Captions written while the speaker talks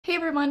Hey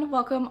everyone,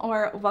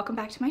 welcome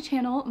back to my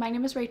channel. My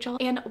name is Rachel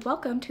and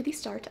welcome to the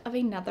start of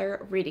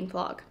another reading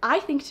vlog. I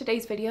think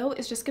today's video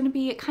is just gonna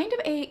be kind of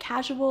a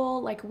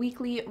casual, like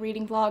weekly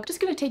reading vlog. Just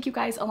gonna take you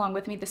guys along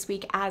with me this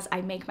week as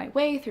I make my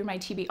way through my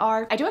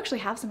TBR. I do actually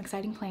have some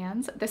exciting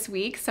plans this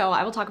week, so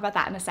I will talk about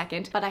that in a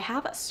second, but I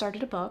have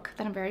started a book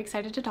that I'm very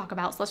excited to talk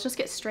about, so let's just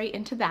get straight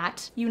into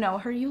that. You know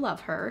her, you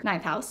love her.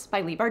 Ninth House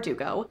by Leigh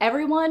Bardugo.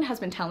 Everyone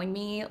has been telling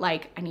me,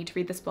 like, I need to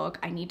read this book,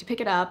 I need to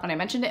pick it up. When I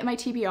mentioned it in my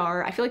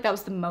TBR, I feel like that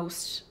was the most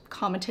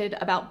commented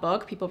about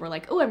book. People were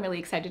like, oh, I'm really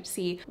excited to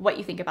see what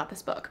you think about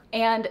this book.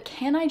 And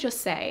can I just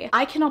say,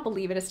 I cannot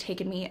believe it has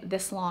taken me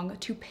this long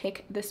to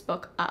pick this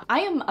book up.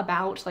 I am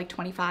about like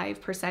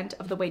 25%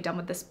 of the way done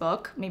with this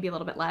book, maybe a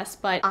little bit less,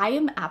 but I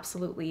am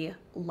absolutely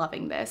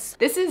loving this.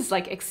 This is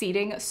like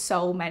exceeding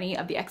so many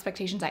of the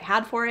expectations I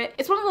had for it.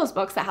 It's one of those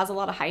books that has a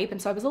lot of hype, and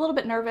so I was a little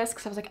bit nervous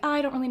because I was like, oh,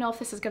 I don't really know if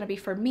this is gonna be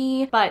for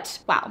me, but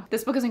wow,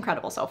 this book is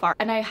incredible so far.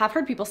 And I have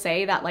heard people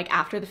say that like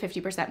after the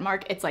 50%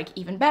 mark, it's like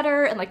even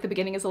better, and like the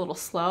beginning is a little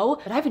slow,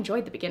 but I've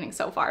enjoyed the beginning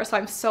so far. So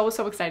I'm so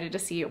excited to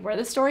see where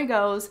the story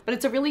goes, but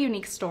it's a really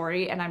unique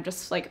story and I'm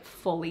just like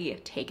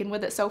fully taken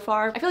with it so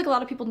far. I feel like a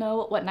lot of people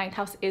know what Ninth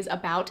House is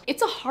about.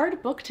 It's a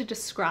hard book to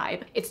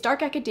describe. It's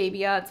dark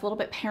academia, it's a little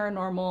bit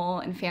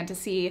paranormal and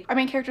fantasy. Our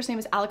main character's name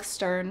is Alex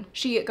Stern.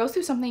 She goes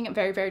through something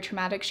very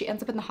traumatic. She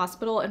ends up in the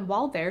hospital, and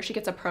while there, she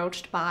gets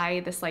approached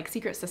by this like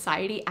secret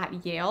society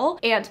at Yale,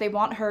 and they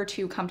want her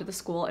to come to the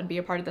school and be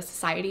a part of the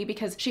society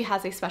because she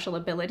has a special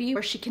ability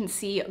where she can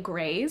see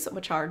grays,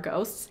 which are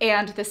ghosts,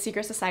 and the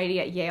secret society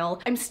at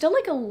Yale. I'm still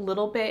like a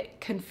little bit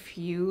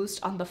confused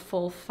on the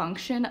full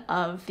function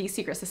of the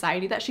secret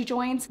society that she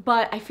joins,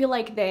 but I feel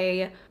like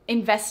they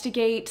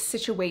investigate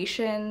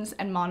situations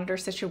and monitor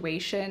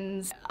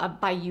situations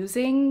by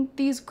using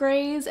these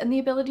grays and the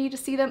ability to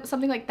see them,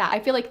 something like that. I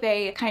feel like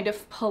they kind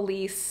of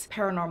police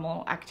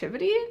paranormal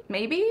activity,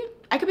 maybe?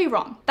 I could be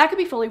wrong. That could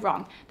be fully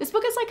wrong. This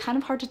book is like kind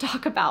of hard to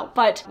talk about,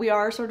 but we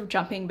are sort of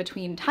jumping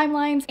between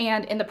timelines,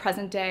 and in the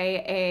present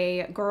day,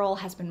 a girl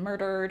has been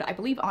murdered, I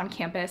believe on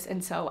campus,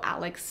 and so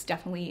Alex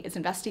definitely is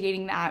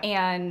investigating that,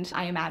 and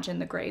I imagine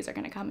the grays are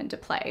gonna come into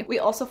play. We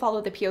also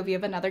follow the POV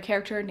of another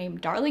character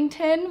named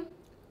Darlington.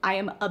 I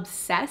am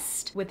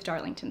obsessed with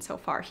Darlington so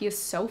far. He is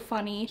so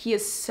funny. He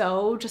is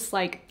so just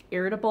like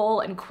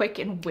irritable and quick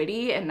and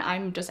witty, and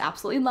I'm just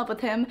absolutely in love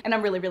with him, and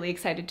I'm really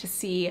excited to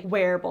see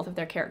where both of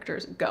their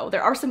characters go.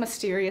 There are some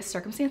mysterious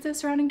circumstances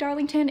surrounding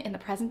Darlington in the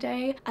present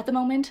day at the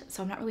moment,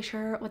 so I'm not really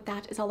sure what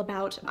that is all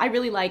about. I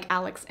really like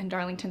Alex and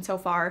Darlington so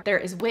far. There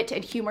is wit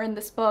and humor in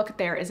this book.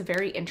 There is a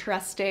very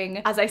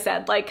interesting, as I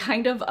said, like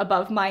kind of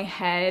above my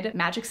head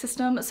magic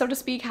system, so to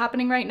speak,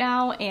 happening right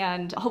now,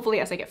 and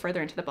hopefully as I get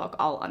further into the book,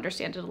 I'll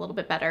understand it a little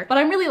bit better. But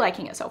I'm really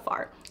liking it so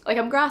far. Like,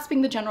 I'm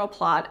grasping the general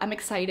plot, I'm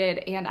excited,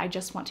 and I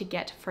just want to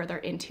get further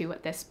into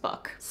this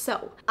book.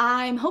 So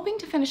I'm hoping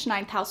to finish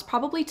Ninth House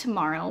probably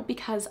tomorrow,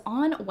 because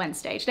on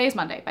Wednesday, today is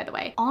Monday by the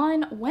way,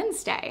 on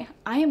Wednesday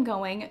I am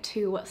going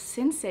to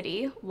Sin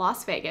City,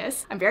 Las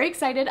Vegas. I'm very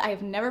excited. I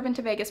have never been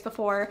to Vegas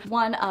before.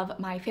 One of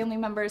my family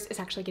members is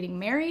actually getting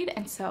married,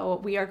 and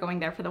so we are going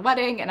there for the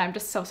wedding, and I'm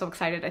just so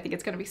excited. I think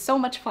it's gonna be so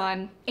much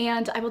fun,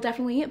 and I will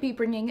definitely be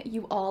bringing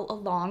you all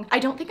along. I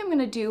don't think I'm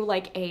gonna do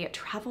like a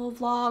travel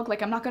vlog.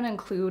 Like, I'm not gonna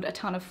include a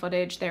ton of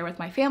footage there with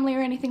my family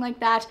or anything like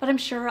that, but I'm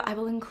sure I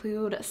will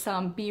include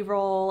some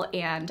b-roll,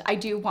 and I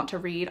do want to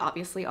read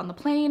obviously on the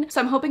plane,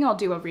 so I'm hoping I'll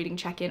do a reading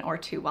check-in or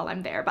two while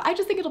I'm there, but I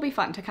just think it'll be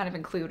fun to kind of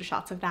include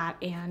shots of that,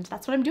 and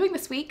that's what I'm doing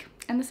this week,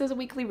 and this is a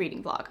weekly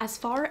reading vlog. As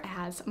far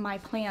as my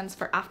plans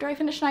for after I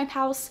finish Ninth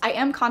House, I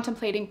am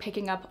contemplating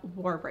picking up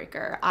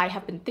Warbreaker. I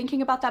have been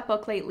thinking about that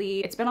book lately.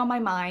 It's been on my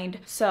mind,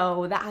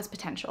 so that has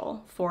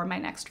potential for my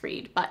next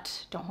read,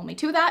 but don't hold me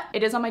to that.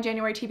 It is on my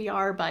January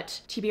TBR,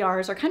 but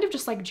TBRs are kind of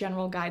just like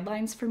general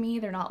guidelines for me.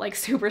 They're not like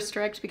super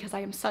strict because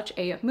I am such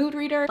a mood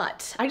reader,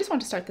 but I just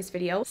want to start this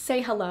video,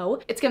 say hello.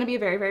 It's gonna be a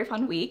very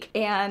fun week,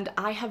 and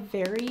I have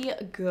very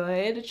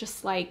good,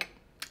 just like,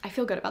 I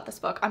feel good about this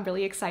book. I'm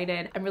really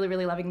excited. I'm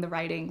really loving the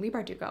writing. Leigh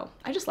Bardugo,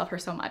 I just love her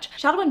so much.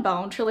 Shadow and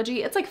Bone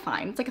trilogy, it's like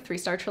fine. It's like a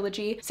 3-star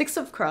trilogy. Six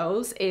of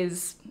Crows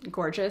is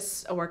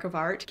gorgeous, a work of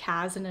art.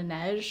 Kaz and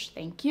Inej,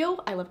 thank you.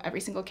 I love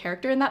every single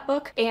character in that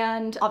book.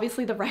 And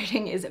obviously the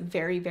writing is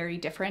very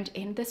different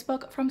in this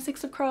book from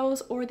Six of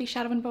Crows or the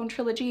Shadow and Bone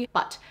trilogy,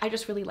 but I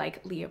just really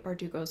like Leigh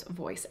Bardugo's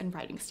voice and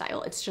writing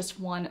style. It's just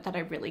one that I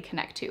really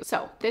connect to.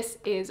 So this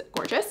is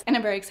gorgeous, and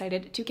I'm very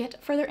excited to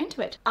get further into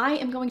it. I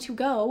am going to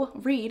go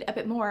read a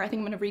bit more. I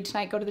think I'm gonna read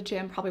tonight, go to the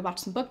gym, probably watch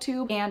some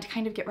booktube, and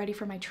kind of get ready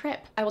for my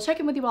trip. I will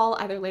check in with you all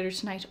either later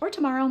tonight or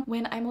tomorrow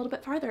when I'm a little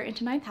bit farther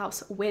into Ninth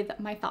House with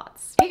my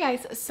thoughts. Hey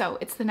guys, so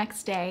it's the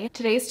next day.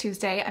 Today is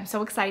Tuesday. I'm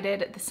so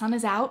excited. The sun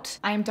is out.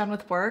 I am done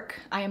with work.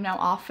 I am now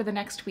off for the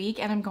next week,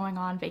 and I'm going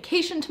on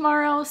vacation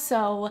tomorrow,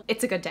 so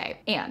it's a good day.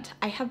 And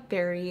I have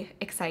very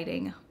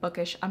exciting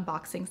bookish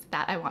unboxings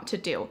that I want to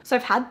do. So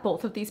I've had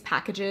both of these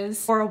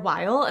packages for a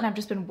while, and I've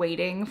just been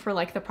waiting for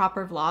like the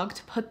proper vlog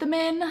to put them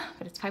in,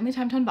 but it's finally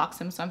time to unbox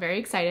them. awesome, so I'm very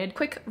excited.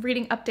 Quick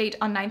reading update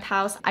on Ninth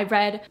House. I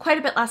read quite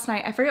a bit last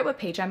night. I forget what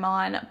page I'm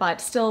on, but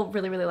still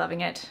really, really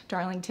loving it.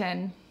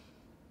 Darlington,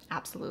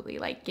 absolutely,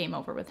 like, game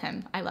over with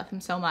him. I love him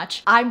so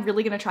much. I'm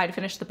really gonna try to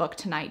finish the book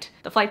tonight.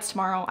 The flight's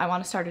tomorrow. I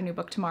want to start a new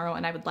book tomorrow,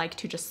 and I would like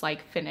to just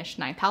like finish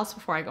Ninth House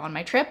before I go on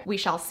my trip. We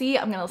shall see.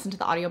 I'm gonna listen to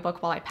the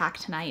audiobook while I pack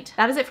tonight.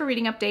 That is it for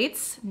reading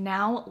updates.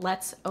 Now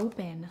let's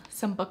open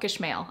some bookish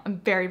mail. I'm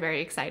very,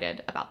 very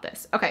excited about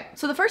this. Okay,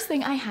 so the first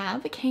thing I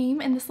have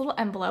came in this little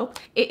envelope.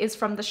 It is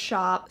from the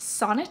shop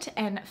Sonnet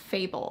and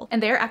Fable,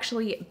 and they're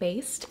actually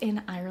based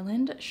in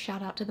Ireland.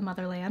 Shout out to the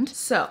motherland.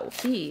 So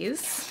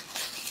these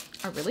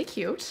are really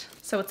cute.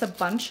 So it's a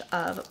bunch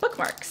of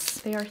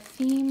bookmarks. They are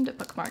themed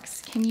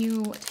bookmarks. Can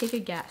you take a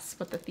guess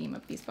what the theme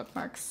of these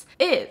bookmarks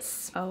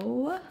is?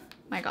 Oh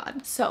my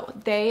God. So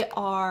they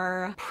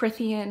are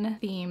Prythian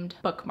themed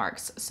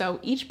bookmarks. So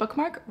each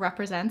bookmark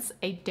represents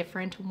a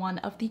different one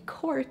of the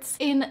courts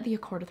in the A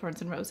Court of Thorns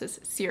and Roses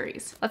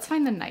series. Let's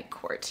find the Night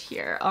Court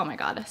here. Oh my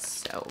God,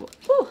 so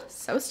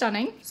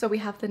stunning. So we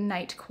have the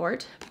Night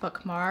Court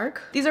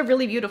bookmark. These are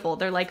really beautiful.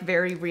 They're like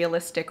very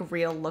realistic,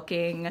 real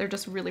looking. They're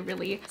just really,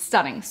 really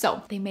stunning.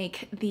 So they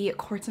make the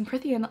courts in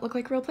Prythian look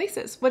like real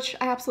places, which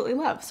I absolutely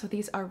love. So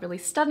these are really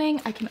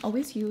stunning. I can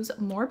always use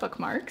more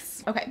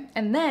bookmarks. Okay,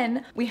 and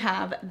then we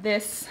have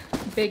this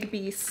big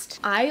beast.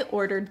 I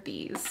ordered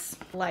these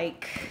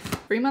like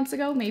 3 months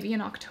ago, maybe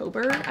in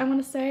October, I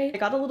want to say. They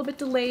got a little bit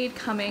delayed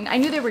coming. I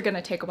knew they were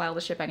gonna take a while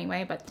to ship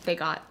anyway, but they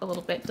got a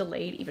little bit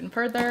delayed even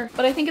further.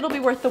 But I think it'll be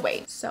worth the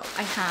wait. So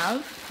I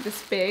have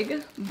this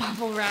big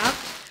bubble wrap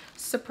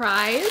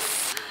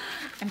surprise.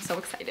 I'm so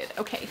excited.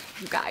 Okay,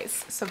 you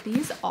guys. So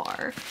these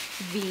are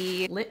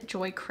the Lit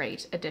Joy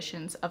Crate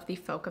editions of the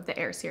Folk of the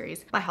Air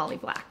series by Holly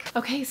Black.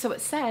 Okay, so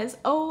it says,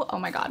 oh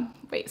my God.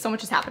 Wait, so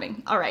much is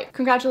happening. All right.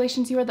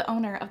 Congratulations, you are the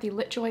owner of the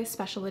Lit Joy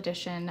Special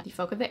Edition, The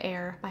Folk of the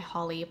Air by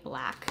Holly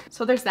Black.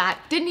 So there's that.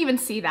 Didn't even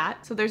see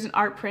that. So there's an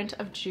art print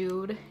of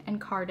Jude and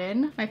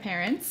Carden, my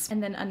parents.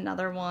 And then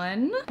another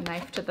one,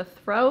 Knife to the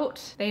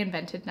Throat. They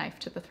invented Knife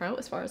to the Throat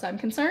as far as I'm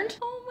concerned.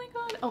 Oh my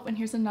God. Oh, and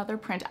here's another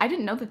print. I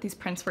didn't know that these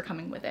prints were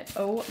coming with it.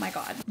 Oh my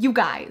God. You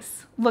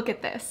guys, look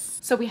at this.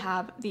 So we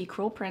have The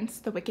Cruel Prince,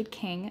 The Wicked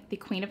King, The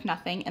Queen of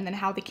Nothing, and then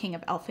How the King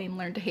of Elfame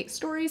Learned to Hate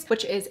Stories,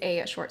 which is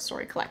a short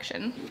story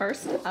collection.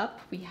 First up,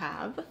 we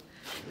have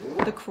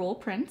The Cruel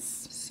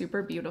Prince,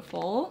 super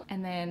beautiful.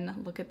 And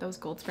then look at those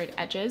gold sprayed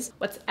edges.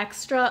 What's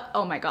extra?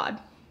 Oh my God.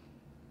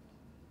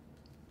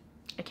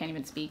 I can't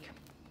even speak.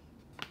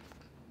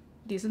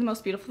 These are the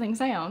most beautiful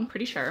things I own,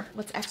 pretty sure.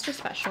 What's extra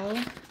special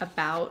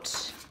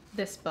about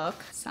this book,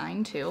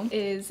 signed too,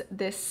 is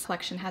this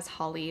collection has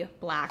Holly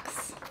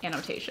Black's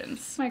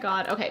annotations. Oh my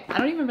God. Okay, I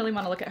don't even really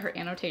want to look at her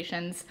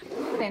annotations.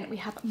 Then we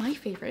have my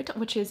favorite,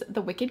 which is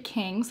The Wicked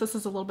King. So this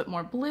is a little bit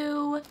more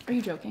blue. Are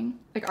you joking?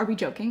 Like, are we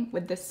joking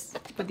with this,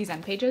 with these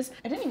end pages?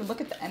 I didn't even look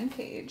at the end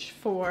page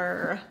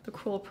for The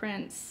Cruel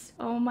Prince.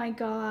 Oh my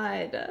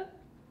God.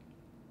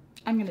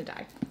 I'm gonna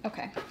die.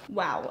 Okay.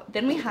 Wow.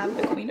 Then we have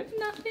The Queen of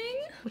Nothing,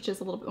 which is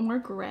a little bit more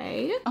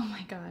gray. Oh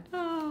my God.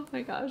 Oh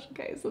my gosh.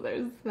 Okay, so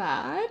there's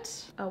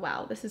that. Oh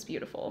wow, this is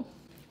beautiful.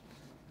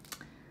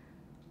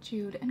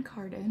 Jude and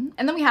Carden.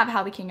 And then we have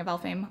How the King of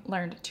Elfame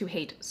Learned to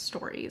Hate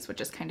Stories,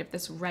 which is kind of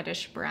this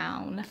reddish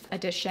brown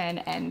edition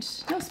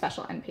and no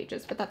special end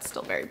pages, but that's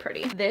still very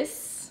pretty.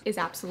 This is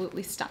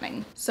absolutely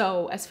stunning.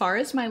 So as far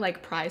as my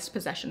like prized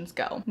possessions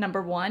go,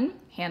 number one,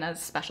 Hannah's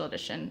special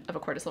edition of A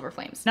Court of Silver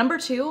Flames. Number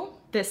two,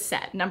 this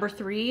set. Number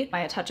three,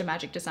 my A Touch of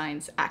Magic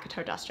Designs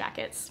ACOTAR dust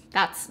jackets.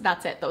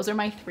 That's it. Those are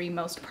my three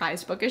most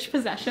prized bookish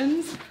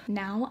possessions.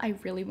 Now I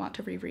really want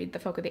to reread the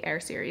Folk of the Air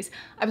series.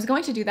 I was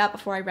going to do that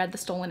before I read The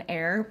Stolen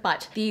Heir,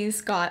 but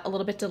these got a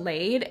little bit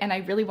delayed and I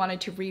really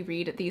wanted to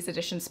reread these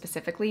editions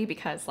specifically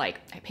because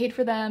like I paid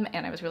for them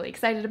and I was really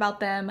excited about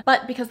them.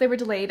 But because they were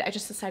delayed, I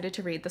just decided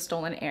to read The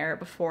Stolen Heir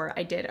before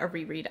I did a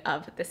reread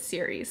of this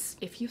series.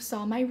 If you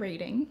saw my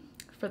rating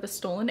for The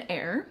Stolen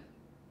Heir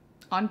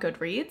on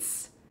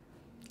Goodreads,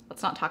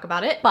 let's not talk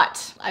about it,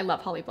 but I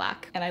love Holly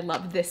Black and I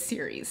love this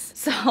series.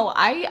 So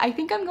I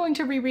think I'm going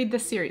to reread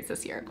this series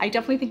this year. I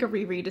definitely think a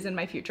reread is in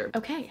my future.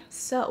 Okay,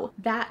 so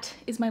that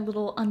is my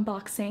little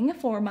unboxing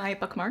for my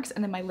bookmarks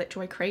and then my Lit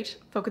Joy Crate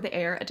Folk of the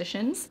Air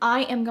editions.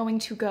 I am going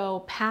to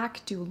go pack,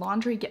 do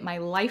laundry, get my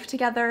life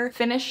together,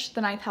 finish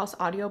the Ninth House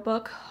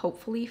audiobook,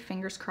 hopefully,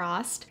 fingers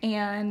crossed,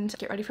 and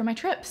get ready for my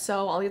trip.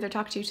 So I'll either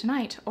talk to you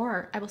tonight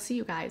or I will see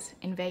you guys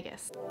in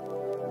Vegas.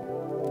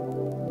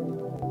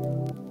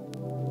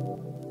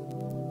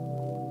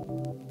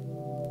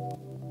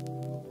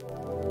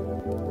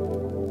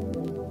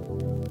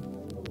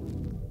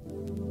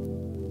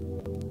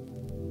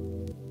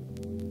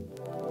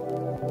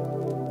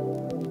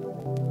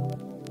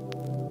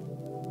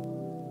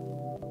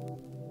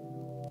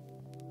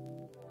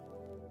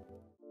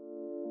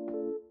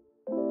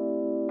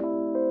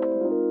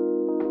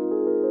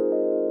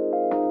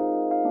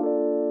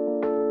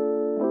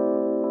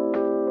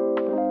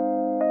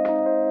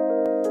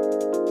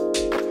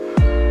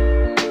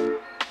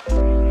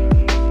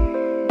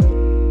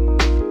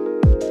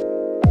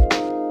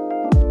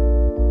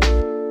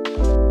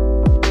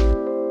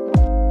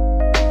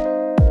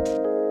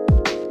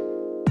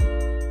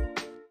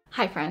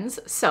 friends.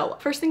 So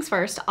first things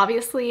first,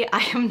 obviously I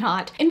am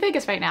not in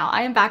Vegas right now.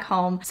 I am back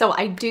home. So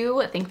I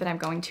do think that I'm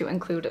going to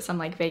include some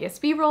like Vegas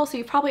B-roll. So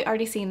you've probably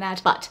already seen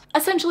that. But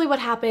essentially what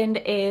happened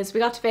is we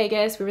got to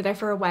Vegas, we were there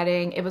for a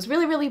wedding. It was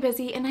really, really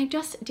busy and I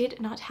just did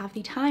not have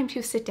the time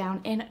to sit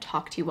down and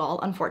talk to you all,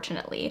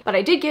 unfortunately. But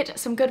I did get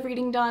some good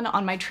reading done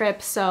on my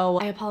trip. So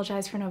I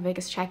apologize for no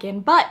Vegas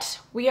check-in, but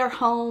we are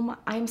home.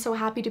 I'm so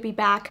happy to be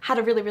back. Had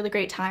a really, really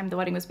great time. The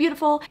wedding was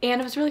beautiful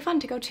and it was really fun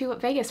to go to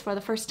Vegas for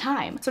the first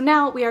time. So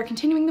now we are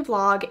continuing the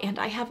vlog and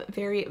I have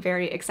very,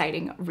 very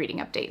exciting reading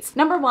updates.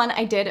 Number one,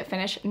 I did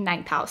finish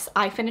Ninth House.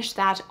 I finished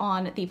that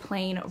on the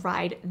plane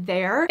ride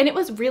there and it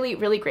was really,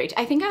 really great.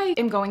 I think I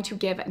am going to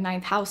give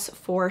Ninth House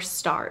 4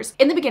 stars.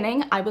 In the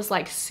beginning, I was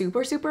like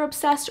super, super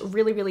obsessed,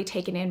 really, really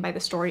taken in by the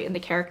story and the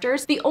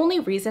characters. The only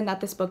reason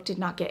that this book did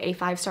not get a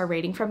 5-star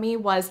rating from me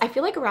was I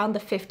feel like around the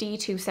 50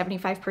 to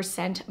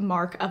 75%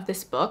 mark of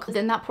this book,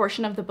 within that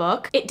portion of the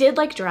book, it did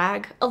like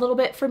drag a little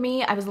bit for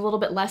me. I was a little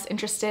bit less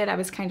interested. I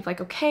was kind of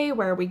like, okay,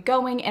 where are we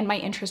going? And my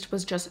interest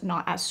was just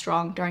not as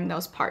strong during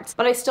those parts.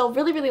 But I still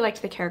really, really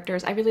liked the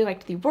characters. I really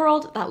liked the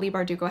world that Leigh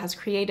Bardugo has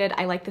created.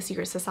 I like the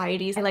secret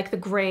societies. I like the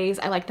Greys.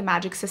 I like the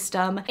magic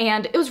system.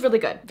 And it was really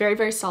good. Very,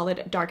 very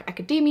solid dark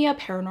academia,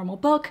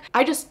 paranormal book.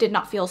 I just did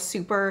not feel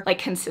super like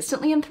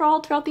consistently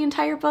enthralled throughout the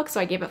entire book. So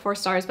I gave it 4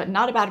 stars, but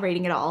not a bad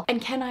rating at all.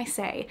 And can I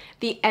say,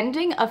 the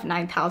ending of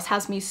Ninth House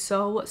has me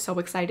so, so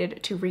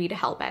excited to read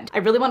Hellbent. I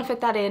really want to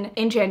fit that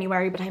in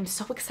January, but I'm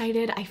so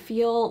excited. I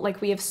feel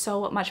like we have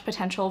so much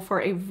potential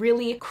for a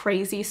really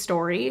crazy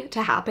story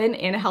to happen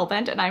in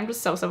Hellbent, and I'm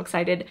just so, so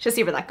excited to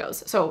see where that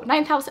goes. So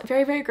Ninth House,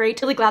 very, very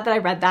great. Really glad that I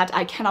read that.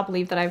 I cannot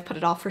believe that I've put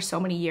it off for so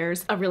many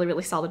years. A really,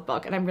 really solid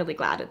book, and I'm really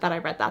glad that I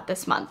read that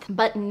this month.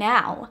 But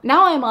now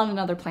I am on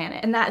another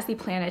planet, and that is the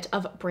planet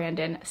of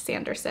Brandon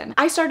Sanderson.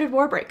 I started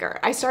Warbreaker.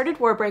 I started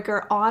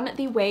Warbreaker on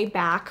the way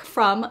back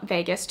from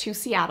Vegas to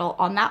Seattle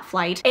on that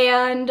flight,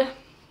 and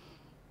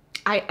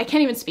I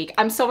can't even speak.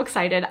 I'm so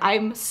excited.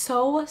 I'm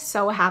so,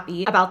 so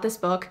happy about this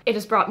book. It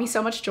has brought me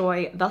so much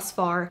joy thus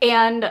far.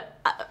 And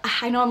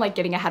I know I'm like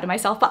getting ahead of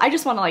myself, but I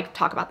just want to like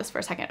talk about this for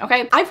a second,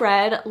 okay? I've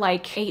read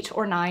like 8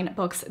 or 9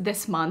 books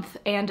this month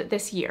and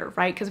this year,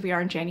 right? Because we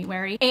are in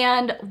January.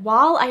 And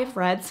while I've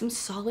read some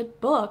solid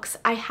books,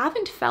 I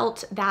haven't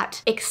felt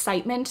that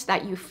excitement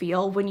that you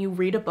feel when you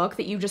read a book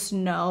that you just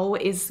know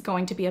is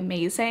going to be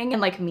amazing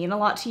and like mean a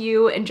lot to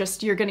you and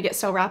just you're gonna get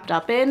so wrapped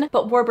up in.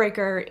 But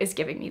Warbreaker is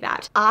giving me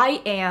that.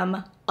 I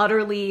am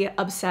utterly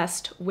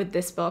obsessed with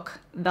this book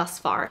thus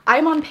far.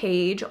 I'm on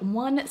page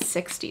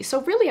 160,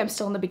 so really I'm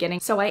still in the beginning,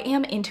 so I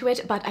am into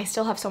it, but I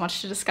still have so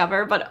much to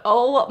discover. But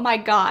oh my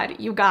god,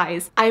 you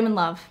guys, I am in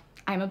love.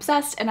 I'm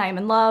obsessed and I'm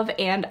in love,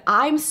 and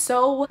I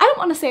don't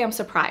want to say I'm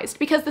surprised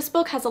because this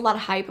book has a lot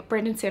of hype.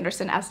 Brandon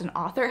Sanderson as an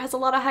author has a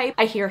lot of hype.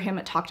 I hear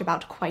him talked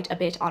about quite a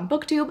bit on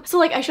BookTube. So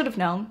like I should have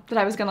known that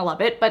I was gonna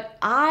love it, but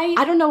I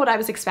don't know what I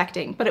was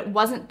expecting, but it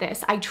wasn't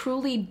this. I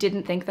truly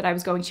didn't think that I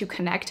was going to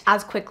connect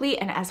as quickly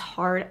and as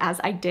hard as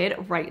I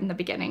did right in the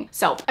beginning.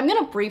 So I'm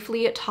gonna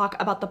briefly talk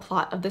about the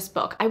plot of this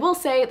book. I will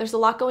say there's a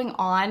lot going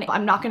on.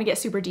 I'm not gonna get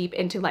super deep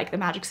into like the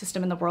magic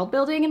system and the world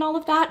building and all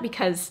of that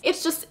because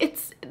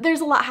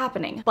there's a lot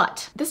happening.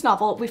 But this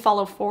novel, we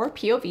follow 4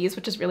 POVs,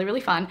 which is really,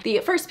 really fun. The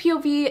first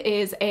POV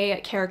is a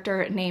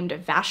character named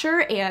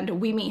Vasher, and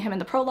we meet him in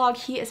the prologue.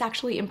 He is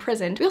actually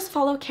imprisoned. We also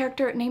follow a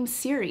character named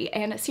Ciri,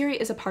 and Ciri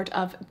is a part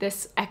of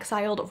this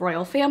exiled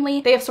royal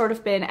family. They have sort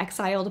of been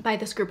exiled by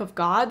this group of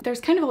gods. There's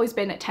kind of always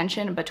been a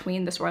tension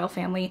between this royal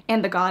family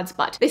and the gods,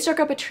 but they struck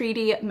up a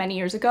treaty many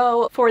years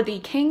ago for the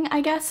king, I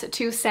guess,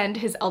 to send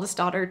his eldest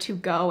daughter to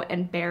go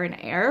and bear an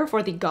heir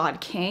for the god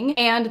king.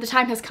 And the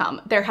time has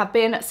come. There have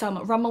been some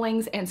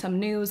rumblings and some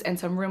news and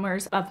some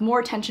rumors of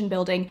more tension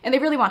building, and they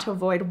really want to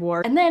avoid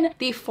war. And then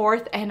the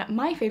 4th and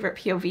my favorite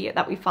POV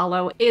that we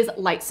follow is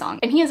Lightsong,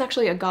 and he is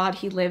actually a god.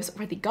 He lives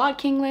where the god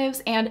king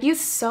lives, and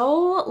he's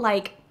so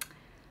like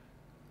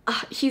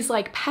he's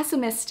like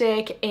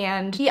pessimistic,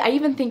 and I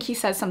even think he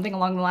says something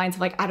along the lines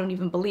of like, I don't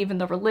even believe in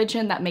the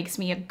religion that makes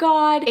me a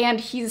god. And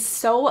he's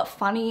so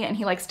funny, and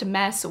he likes to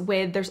mess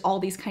with, there's all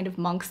these kind of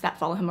monks that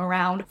follow him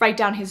around, write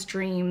down his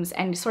dreams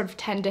and sort of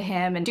tend to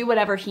him and do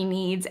whatever he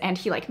needs, and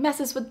he like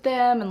messes with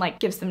them and like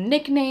gives them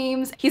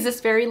nicknames. He's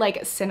this very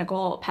like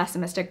cynical,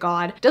 pessimistic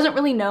god, doesn't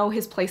really know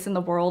his place in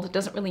the world,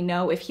 doesn't really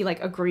know if he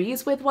like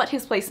agrees with what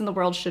his place in the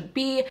world should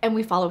be, and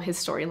we follow his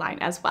storyline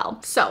as well.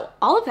 So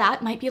all of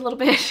that might be a little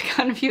bit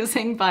confusing,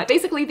 but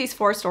basically these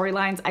 4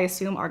 storylines I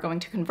assume are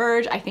going to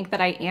converge. I think that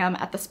I am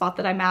at the spot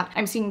that I'm at.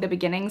 I'm seeing the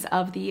beginnings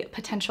of the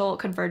potential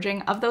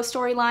converging of those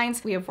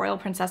storylines. We have royal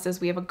princesses,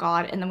 we have a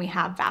god, and then we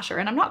have Vasher,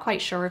 and I'm not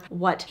quite sure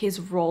what his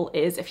role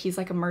is, if he's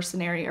like a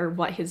mercenary or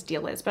what his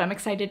deal is, but I'm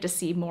excited to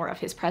see more of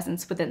his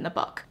presence within the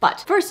book.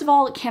 But first of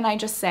all, can I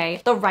just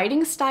say the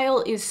writing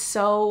style is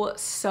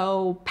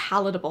so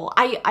palatable.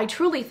 I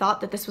truly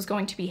thought that this was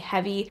going to be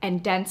heavy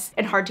and dense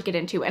and hard to get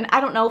into, and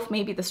I don't know if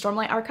maybe the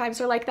Stormlight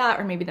archives are like that,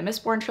 or maybe the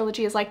Mistborn Mistborn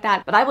trilogy is like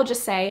that, but I will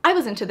just say I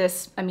was into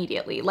this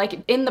immediately.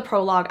 Like in the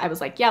prologue, I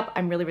was like, yep,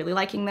 I'm really, really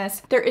liking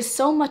this. There is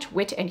so much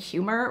wit and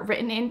humor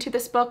written into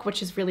this book,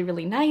 which is really,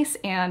 really nice.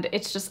 And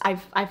it's just,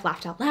 I've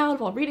laughed out loud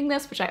while reading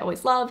this, which I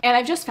always love. And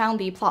I've just found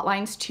the plot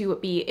lines to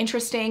be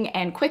interesting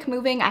and quick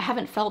moving. I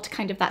haven't felt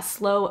kind of that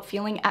slow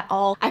feeling at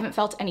all. I haven't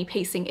felt any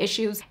pacing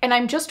issues. And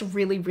I'm just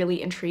really,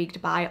 really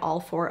intrigued by all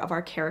 4 of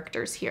our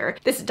characters here.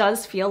 This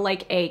does feel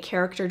like a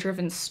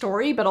character-driven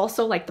story, but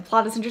also like the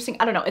plot is interesting.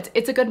 I don't know,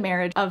 it's a good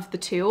marriage of the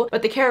two,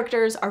 but the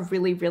characters are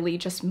really, really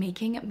just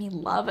making me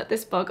love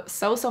this book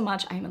so, so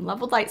much. I'm in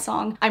love with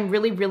Lightsong. I'm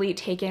really, really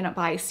taken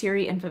by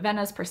Ciri and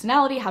Vivenna's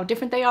personality, how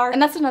different they are.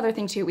 And that's another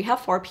thing too. We have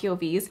 4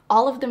 POVs.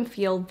 All of them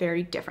feel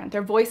very different.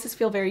 Their voices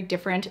feel very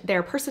different.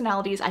 Their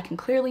personalities I can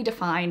clearly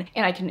define,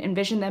 and I can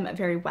envision them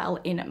very well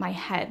in my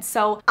head.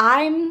 So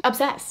I'm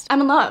obsessed.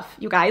 I'm in love,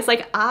 you guys.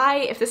 Like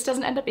if this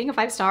doesn't end up being a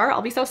 5-star,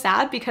 I'll be so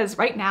sad, because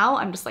right now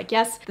I'm just like,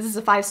 yes, this is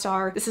a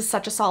 5-star. This is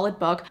such a solid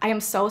book. I am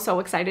so, so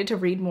excited to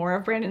read more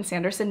of Brandon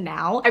Sanderson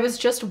now. I was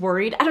just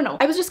worried. I don't know.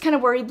 I was just kind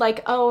of worried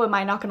like, oh, am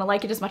I not gonna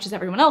like it as much as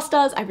everyone else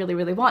does? I really,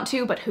 really want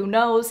to, but who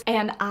knows?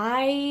 And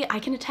I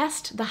can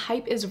attest the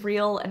hype is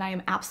real, and I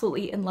am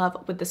absolutely in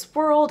love with this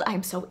world.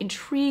 I'm so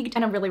intrigued,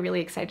 and I'm really,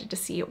 really excited to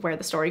see where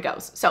the story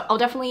goes. So I'll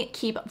definitely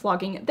keep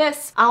vlogging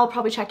this. I'll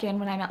probably check in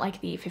when I'm at like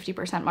the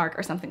 50% mark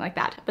or something like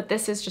that. But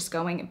this is just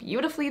going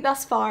beautifully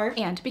thus far.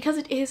 And because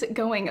it is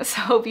going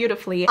so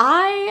beautifully,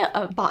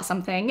 I bought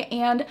something,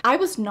 and I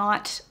was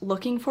not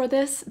looking for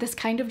this. This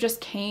kind of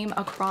just came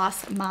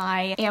across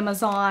my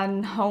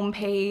Amazon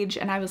homepage,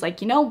 and I was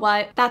like, you know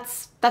what?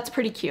 That's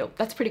pretty cute.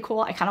 That's pretty cool.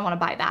 I kind of want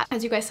to buy that.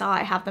 As you guys saw,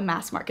 I have the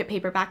mass market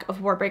paperback of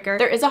Warbreaker.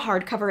 There is a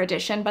hardcover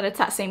edition, but it's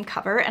that same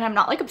cover, and I'm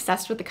not like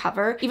obsessed with the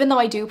cover. Even though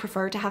I do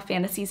prefer to have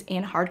fantasies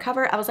in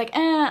hardcover, I was like,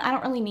 I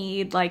don't really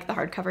need like the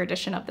hardcover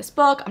edition of this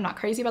book. I'm not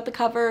crazy about the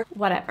cover,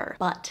 whatever.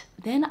 But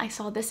then I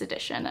saw this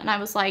edition, and I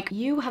was like,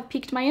 you have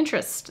piqued my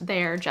interest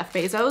there, Jeff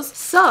Bezos.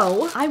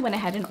 So I went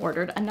ahead and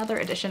ordered another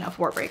edition of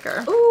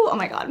Warbreaker. Ooh, oh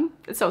my God,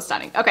 it's so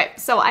stunning. Okay,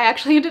 so I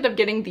actually ended up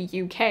getting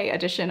the UK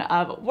edition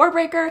of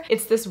Warbreaker.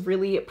 It's this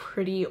really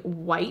pretty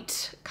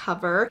white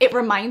cover. It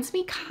reminds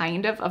me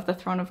kind of the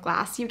Throne of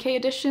Glass UK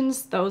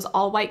editions, those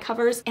all white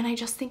covers, and I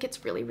just think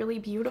it's really, really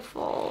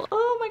beautiful.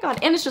 Oh my God.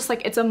 And it's just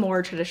like, it's a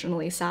more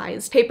traditionally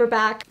sized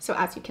paperback. So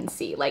as you can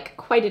see, like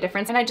quite a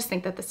difference. And I just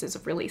think that this is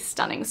really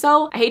stunning.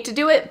 So I hate to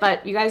do it,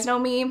 but you guys know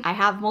me. I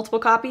have multiple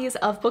copies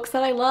of books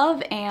that I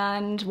love,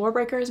 and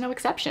Warbreaker is no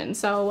exception.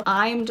 So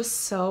I'm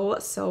just so,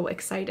 so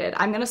excited.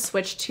 I'm gonna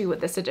switch to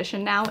this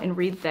edition now and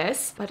read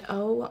this, but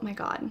oh my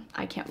God,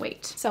 I can't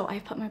wait. So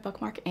I've put my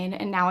bookmark in,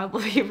 and now I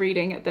will be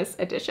reading this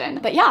edition.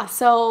 But yeah,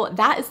 so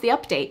that is the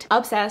update.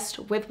 Obsessed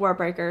with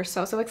Warbreaker.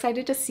 So, so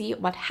excited to see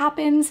what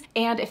happens.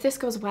 And if this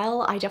goes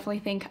well, I definitely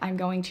think I'm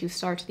going to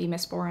start the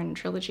Mistborn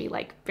trilogy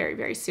like very,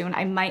 very soon.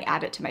 I might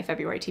add it to my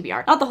February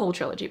TBR. Not the whole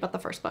trilogy, but the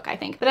first book, I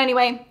think. But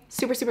anyway,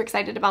 super, super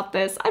excited about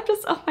this. I'm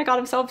just, oh my God,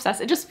 I'm so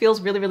obsessed. It just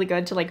feels really, really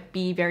good to like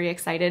be very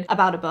excited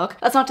about a book.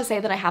 That's not to say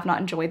that I have not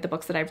enjoyed the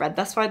books that I've read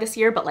thus far this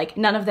year, but like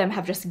none of them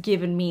have just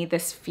given me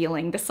this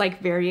feeling, this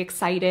like very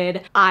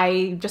excited.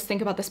 I just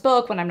think about this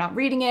book when I'm not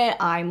reading it.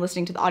 I'm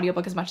listening to the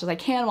audiobook as much as I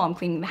can while I'm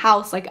cleaning the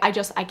house. Like I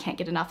can't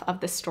get enough of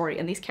this story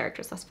and these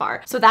characters thus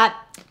far. So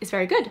that is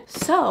very good.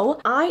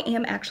 So I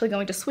am actually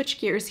going to switch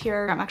gears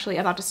here. I'm actually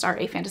about to start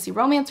a fantasy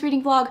romance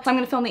reading vlog. So I'm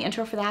gonna film the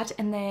intro for that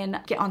and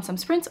then get on some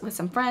sprints with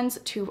some friends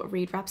to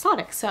read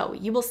Rhapsodic. So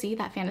you will see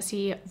that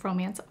fantasy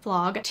romance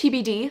vlog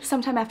TBD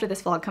sometime after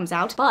this vlog comes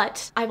out,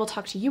 but I will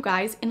talk to you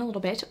guys in a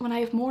little bit when I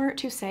have more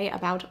to say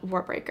about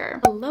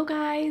Warbreaker. Hello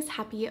guys,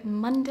 happy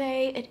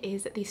Monday. It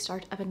is the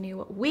start of a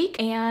new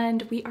week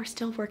and we are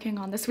still working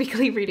on this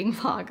weekly reading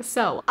vlog.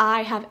 So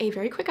I have a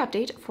very quick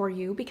update for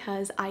you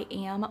because I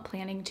am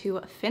planning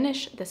to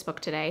finish this book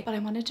today, but I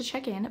wanted to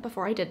check in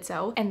before I did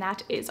so, and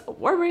that is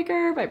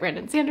Warbreaker by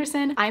Brandon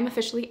Sanderson. I'm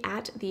officially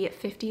at the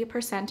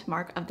 50%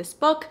 mark of this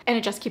book and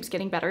it just keeps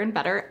getting better and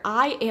better.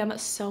 I am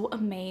so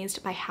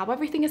amazed by how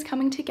everything is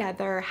coming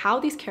together, how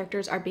these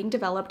characters are being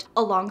developed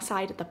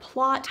alongside the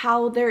plot,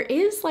 how there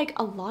is like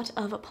a lot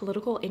of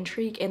political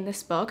intrigue in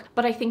this book,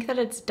 but I think that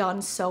it's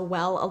done so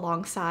well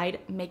alongside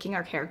making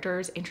our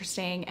characters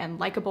interesting and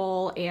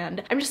likable,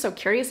 and I'm just so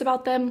curious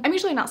about them. I'm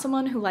usually not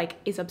someone who like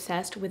is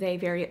obsessed with a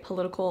very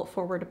political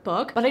forward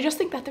book, but I just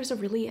think that there's a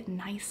really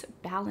nice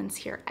balance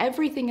here.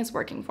 Everything is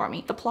working for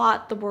me. The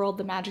plot, the world,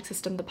 the magic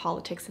system, the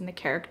politics, and the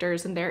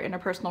characters and their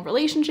interpersonal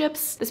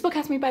relationships. This book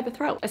has me by the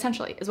throat,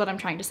 essentially, is what I'm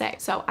trying to say.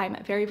 So I'm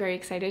very, very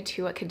excited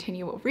to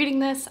continue reading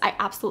this. I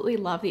absolutely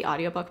love the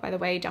audiobook, by the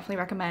way. Definitely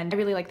recommend. I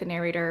really like the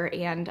narrator,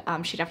 and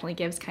she definitely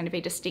gives kind of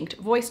a distinct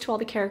voice to all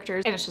the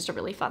characters, and it's just a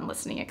really fun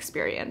listening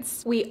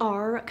experience. We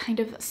are kind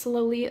of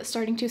slowly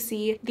starting to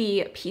see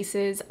the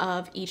pieces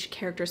of each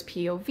character's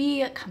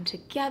POV come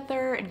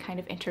together and kind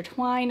of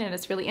intertwine, and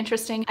it's really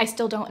interesting. I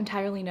still don't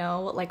entirely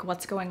know like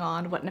what's going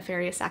on, what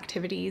nefarious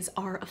activities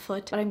are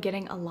afoot, but I'm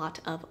getting a lot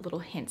of little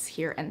hints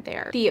here and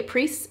there. The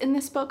priests in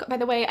this book, by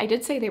the way, I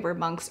did say they were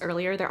monks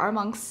earlier. There are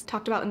monks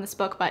talked about in this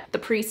book, but the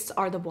priests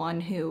are the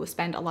one who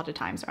spend a lot of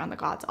times around the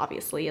gods, obviously.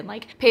 obviously, and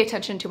like pay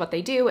attention to what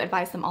they do,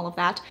 advise them, all of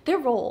that. Their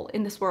role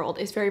in this world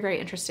is very, very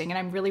interesting, and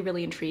I'm really,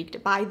 really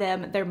intrigued by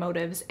them, their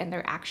motives and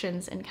their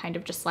actions, and kind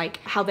of just like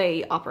how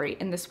they operate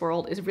in this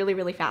world is really,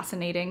 really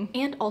fascinating.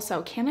 And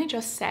also, can I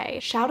just say,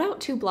 shout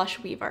out to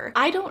Blush Weaver.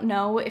 I don't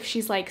know if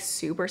she's like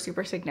super,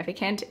 super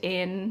significant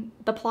in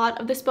the plot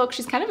of this book.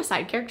 She's kind of a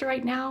side character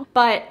right now,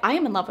 but I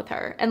am in love with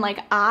her. And like,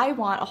 I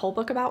want a whole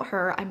book about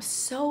her. I'm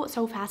so,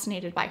 so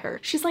fascinated by her.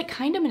 She's like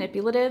kind of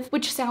manipulative,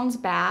 which sounds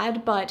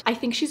bad, but I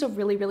think she's a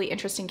really, really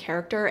interesting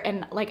character.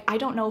 And like, I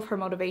don't know if her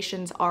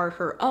motivations are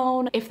her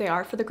own, if they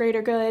are for the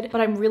greater good,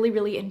 but I'm really,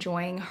 really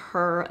enjoying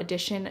her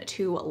addition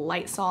to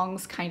Light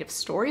Song's kind of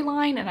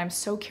storyline. And I'm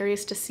so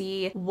curious to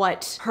see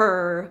what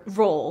her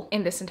role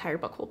in this entire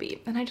book will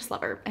be. And I just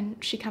love her. And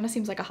she kind of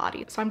seems like a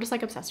hottie. So I'm just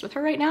like obsessed with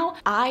her right now.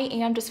 I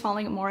am just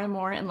falling more and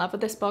more in love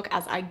with this book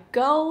as I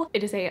go.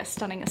 It is a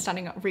stunning,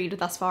 stunning read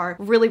thus far.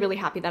 Really, really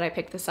happy that I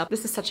picked this up.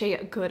 This is such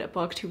a good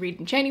book to read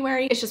in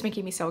January. It's just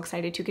making me so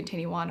excited to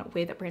continue on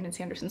with Brandon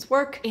Sanderson's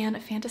work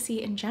and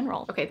fantasy in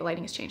general. Okay, the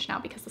lighting has changed now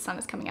because the sun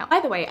is coming out. By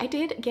the way, I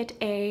did get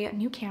a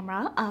new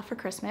camera for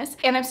Christmas,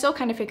 and I'm still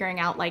kind of figuring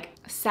out like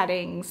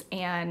settings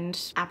and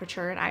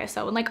aperture and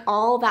ISO and like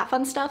all that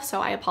fun stuff.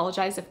 So I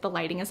apologize if the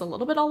lighting is a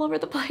little bit all over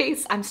the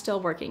place. I'm still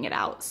working it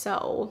out,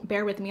 so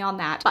bear with me on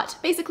that. But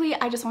basically,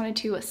 I just wanted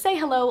to say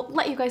hello,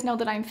 let you guys know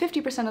that I'm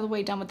 50% of the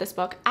way done with this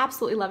book.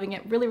 Absolutely loving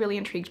it. Really, really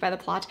intrigued by the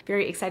plot.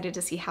 Very excited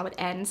to see how it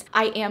ends.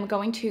 I am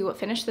going to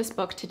finish this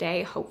book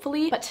today,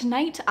 hopefully, but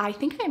tonight I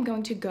think I'm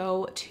going to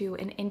go to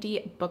an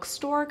indie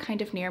bookstore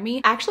kind of near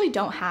me. I actually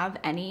don't have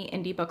any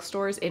indie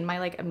bookstores in my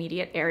like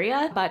immediate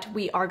area, but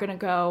we are gonna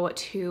go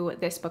to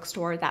this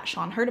bookstore that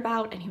Sean heard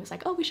about, and he was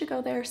like, oh, we should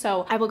go there.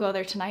 So I will go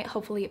there tonight,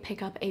 hopefully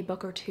pick up a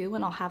book or two,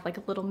 and I'll have like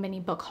a little mini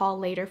book haul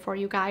later for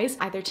you guys,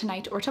 either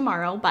tonight or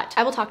tomorrow. But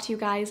I will talk to you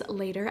guys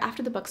later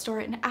after the bookstore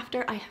and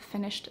after I have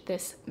finished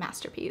this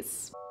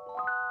masterpiece.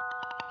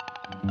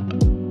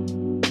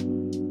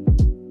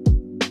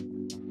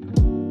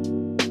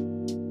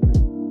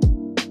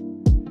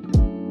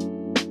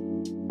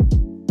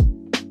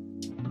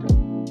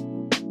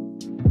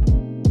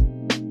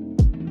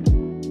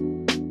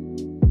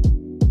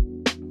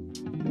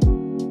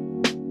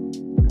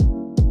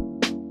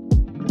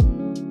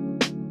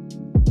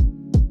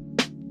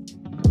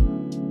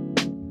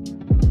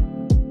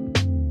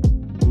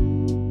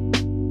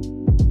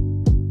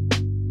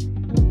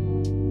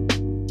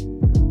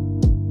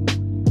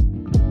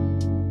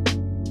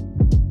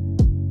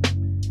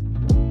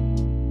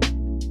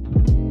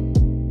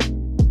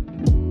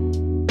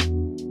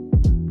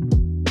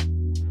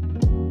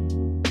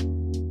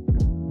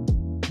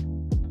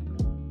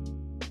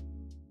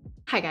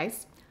 Hi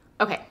guys.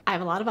 Okay, I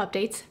have a lot of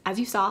updates. As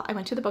you saw, I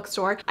went to the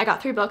bookstore. I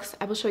got 3 books.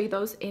 I will show you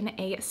those in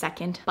a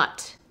second,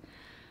 but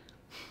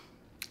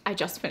I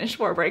just finished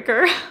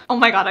Warbreaker. Oh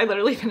my god, I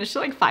literally finished it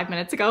like 5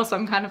 minutes ago, so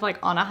I'm kind of like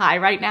on a high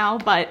right now,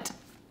 but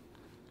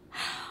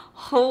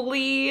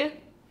holy...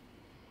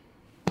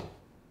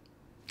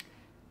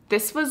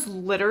 This was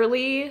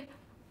literally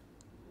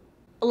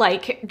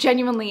like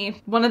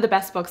genuinely one of the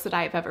best books that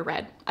I have ever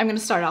read. I'm gonna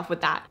start off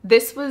with that.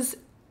 This was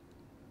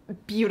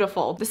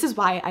beautiful. This is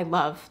why I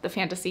love the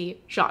fantasy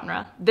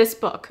genre. This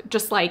book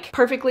just like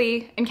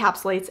perfectly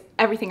encapsulates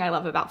everything I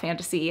love about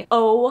fantasy.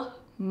 Oh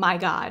my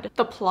god.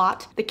 The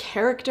plot, the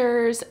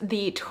characters,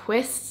 the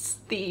twists,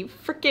 the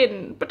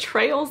freaking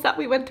betrayals that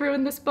we went through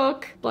in this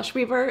book. Blush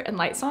Weaver and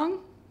Light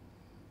Song.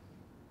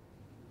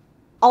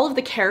 All of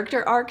the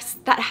character arcs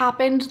that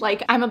happened,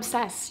 like I'm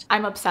obsessed.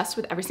 I'm obsessed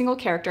with every single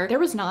character. There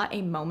was not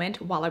a moment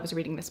while I was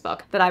reading this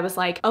book that I was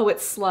like, oh,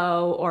 it's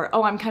slow, or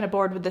oh, I'm kind of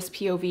bored with this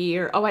POV,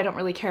 or oh, I don't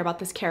really care about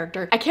this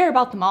character. I care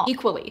about them all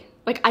equally.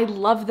 Like, I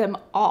love them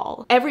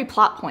all. Every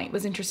plot point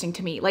was interesting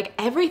to me. Like,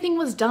 everything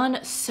was done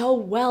so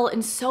well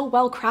and so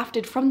well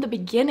crafted from the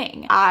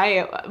beginning.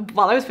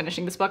 While I was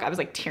finishing this book, I was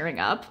like tearing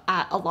up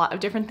at a lot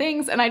of different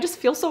things, and I just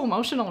feel so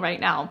emotional right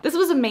now. This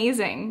was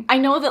amazing. I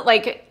know that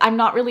like, I'm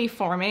not really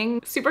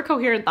forming super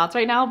coherent thoughts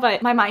right now,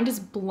 but my mind is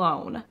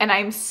blown. And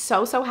I'm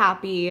so, so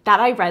happy that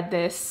I read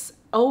this.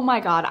 Oh my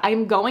god,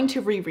 I'm going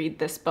to reread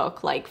this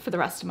book like for the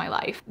rest of my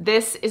life.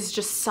 This is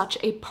just such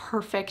a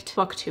perfect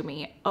book to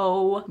me.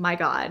 Oh my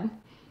god.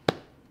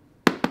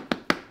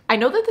 I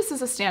know that this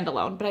is a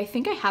standalone, but I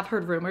think I have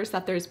heard rumors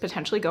that there's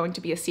potentially going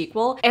to be a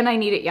sequel, and I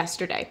need it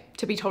yesterday,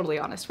 to be totally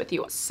honest with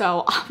you.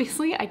 So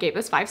obviously I gave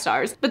this 5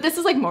 stars, but this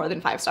is like more than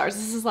 5 stars.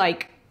 This is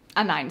like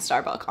a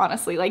 9-star book,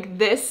 honestly. Like,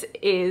 this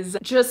is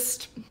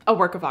just a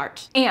work of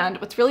art. And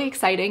what's really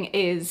exciting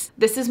is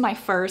this is my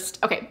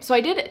first, okay, so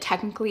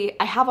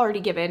I have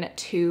already given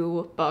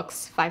 2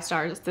 books 5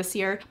 stars this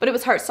year, but it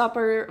was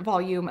Heartstopper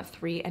Volume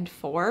 3 and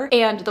 4,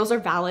 and those are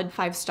valid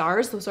 5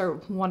 stars. Those are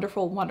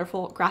wonderful,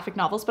 wonderful graphic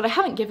novels, but I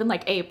haven't given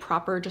like a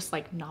proper just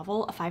like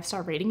novel a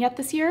 5-star rating yet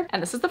this year,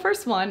 and this is the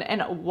first one,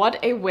 and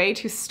what a way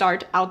to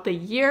start out the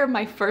year.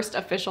 My first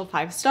official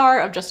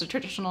 5-star of just a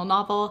traditional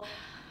novel.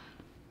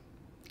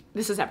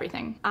 This is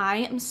everything. I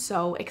am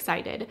so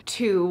excited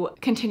to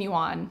continue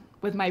on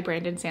with my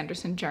Brandon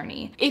Sanderson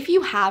journey. If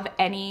you have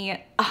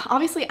any,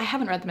 obviously I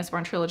haven't read the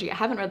Mistborn trilogy, I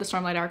haven't read the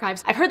Stormlight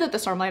Archives. I've heard that the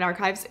Stormlight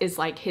Archives is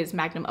like his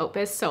magnum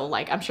opus, so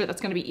like I'm sure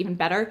that's gonna be even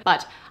better,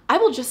 but I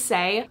will just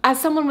say,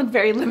 as someone with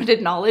very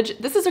limited knowledge,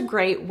 this is a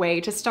great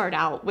way to start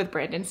out with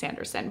Brandon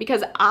Sanderson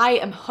because I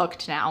am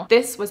hooked now.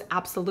 This was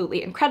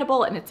absolutely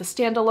incredible and it's a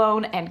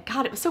standalone, and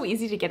God, it was so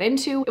easy to get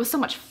into. It was so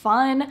much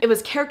fun. It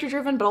was character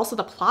driven, but also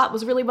the plot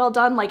was really well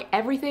done. Like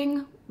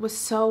everything was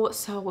so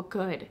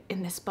good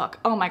in this book.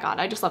 Oh my God,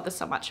 I just love this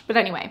so much. But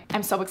anyway,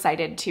 I'm so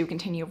excited to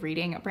continue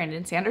reading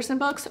Brandon Sanderson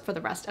books for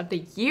the rest of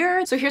the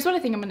year. So here's what I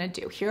think I'm gonna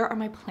do. Here are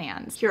my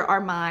plans. Here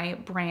are my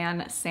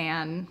Bran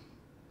San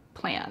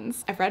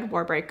plans. I've read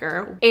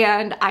Warbreaker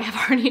and I have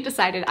already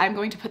decided I'm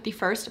going to put the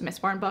first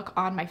Mistborn book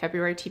on my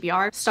February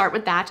TBR. Start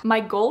with that.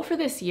 My goal for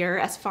this year,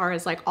 as far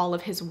as like all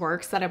of his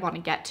works that I want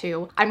to get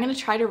to, I'm going to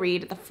try to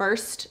read the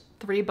first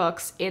 3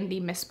 books in the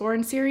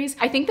Mistborn series.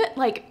 I think that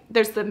like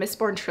there's the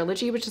Mistborn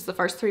trilogy, which is the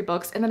first 3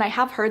 books, and then I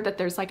have heard that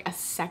there's like a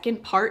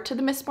second part to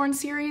the Mistborn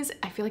series.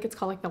 I feel like it's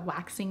called like the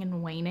Waxing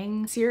and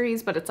Waning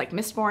series, but it's like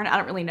Mistborn. I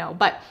don't really know,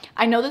 but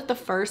I know that the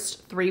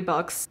first 3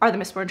 books are the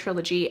Mistborn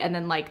trilogy, and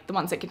then like the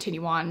ones that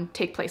continue on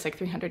take place like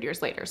 300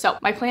 years later. So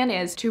my plan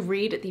is to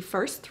read the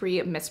first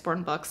 3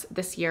 Mistborn books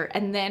this year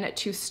and then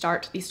to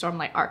start the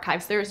Stormlight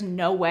Archives. There is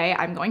no way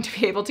I'm going to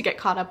be able to get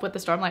caught up with the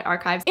Stormlight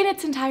Archives in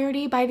its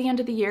entirety by the end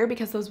of the year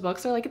because those books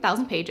are like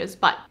 1,000 pages,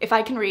 but if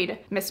I can read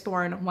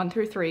Mistborn 1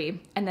 through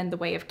 3 and then The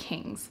Way of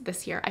Kings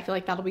this year, I feel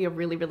like that'll be a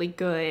really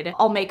good,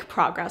 I'll make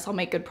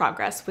good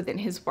progress within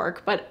his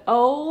work. But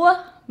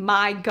oh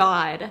my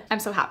God, I'm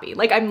so happy.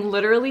 Like I'm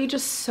literally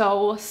just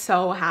so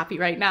happy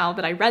right now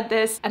that I read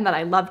this and that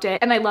I loved it,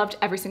 and I loved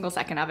every single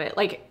second of it.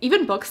 Like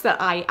even books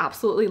that I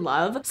absolutely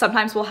love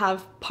sometimes will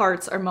have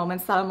parts or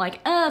moments that I'm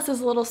like, this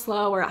is a little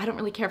slow, or I don't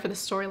really care for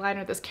this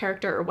storyline or this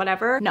character or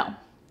whatever. No.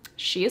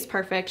 She is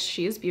perfect,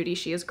 she is beauty,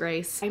 she is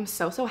grace. I'm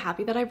so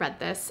happy that I read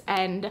this,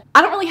 and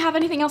I don't really have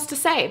anything else to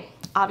say.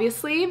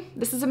 Obviously,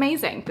 this is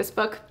amazing. This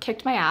book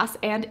kicked my ass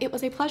and it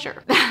was a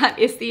pleasure. That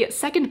is the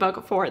second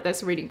book for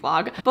this reading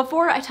vlog.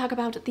 Before I talk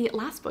about the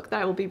last book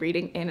that I will be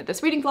reading in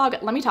this reading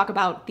vlog, let me talk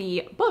about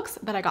the books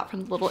that I got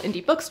from the little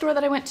indie bookstore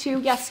that I went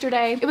to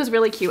yesterday. It was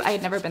really cute. I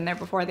had never been there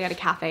before. They had a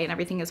cafe and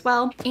everything as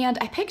well. And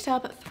I picked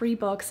up 3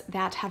 books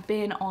that have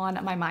been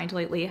on my mind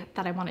lately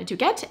that I wanted to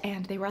get,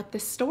 and they were at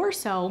this store,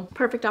 so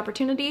perfect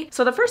opportunity.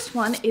 So the first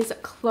one is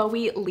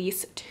Chloe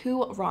Lease,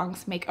 Two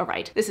Wrongs Make a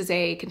Right. This is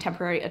a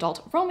contemporary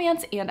adult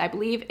romance, and I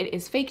believe it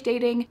is fake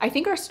dating. I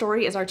think our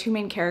story is our 2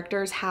 main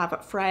characters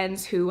have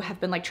friends who have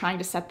been like trying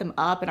to set them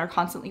up and are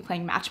constantly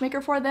playing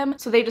matchmaker for them.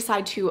 So they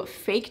decide to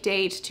fake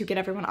date to get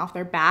everyone off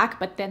their back,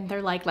 but then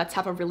they're like, let's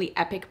have a really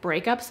epic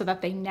breakup so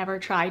that they never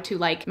try to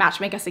like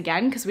matchmake us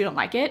again because we don't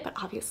like it. But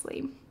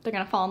obviously they're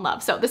gonna fall in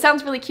love. So this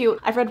sounds really cute.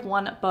 I've read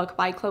 1 book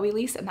by Chloe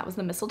Lease, and that was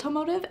The Mistletoe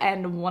Motive,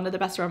 and one of the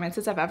best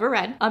romances I've ever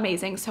read.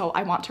 Amazing. So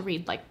I want to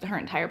read like her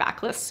entire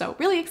backlist. So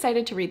really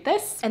excited to read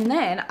this. And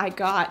then I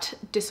got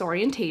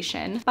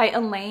Disorientation by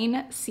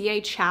Elaine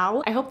C.A.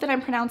 Chow. I hope that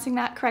I'm pronouncing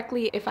that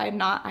correctly. If I'm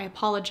not, I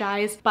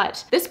apologize.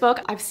 But this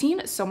book, I've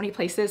seen so many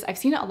places. I've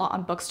seen it a lot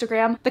on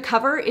Bookstagram. The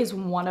cover is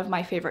one of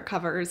my favorite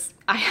covers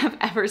I have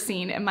ever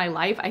seen in my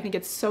life. I think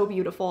it's so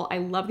beautiful. I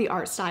love the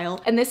art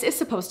style. And this is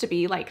supposed to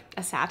be like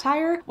a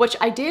satire, which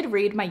I did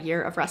read My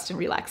Year of Rest and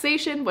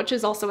Relaxation, which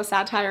is also a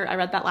satire. I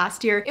read that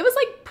last year. It was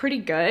like pretty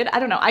good. I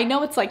don't know. I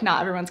know it's like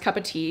not everyone's cup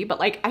of tea, but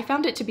like I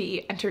found it to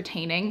be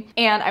entertaining,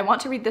 and I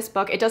want to read this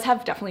book. It does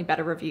have definitely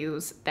better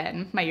reviews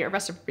than My Year of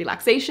Rest and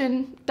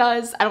Relaxation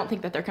does. I don't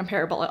think that they're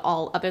comparable at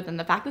all, other than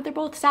the fact that they're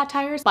both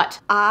satires, but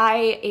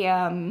I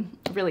am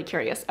really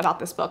curious about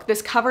this book.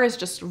 This cover is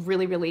just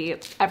really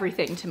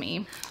everything to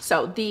me.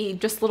 So the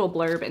just little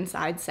blurb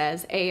inside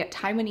says, a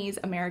Taiwanese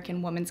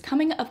American woman's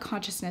coming of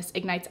consciousness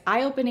ignites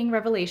eye-opening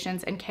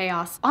revelations and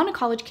chaos on a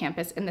college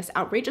campus in this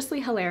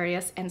outrageously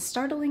hilarious and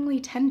startlingly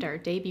tender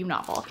debut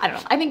novel. I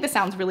don't know. I think this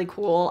sounds really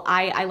cool.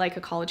 I like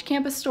a college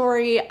campus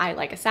story. I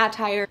like a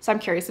satire, so I'm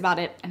curious about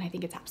it, and I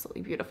think it's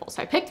absolutely beautiful.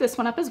 So I picked this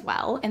one up as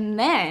well. And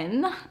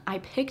then I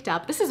picked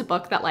up, this is a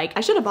book that like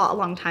I should have bought a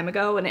long time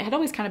ago, and it had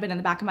always kind of been in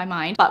the back of my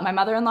mind, but my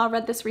mother-in-law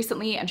read this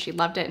recently and she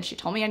loved it and she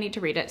told me I need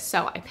to read it.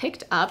 So I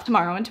picked up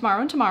Tomorrow and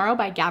Tomorrow and Tomorrow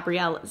by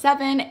Gabrielle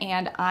Zevin,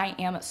 and I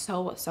am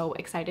so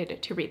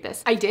excited to read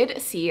this. I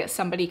did see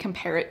somebody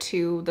compare it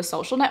to The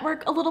Social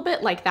Network a little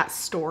bit, like that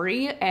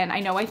story, and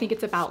I think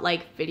it's about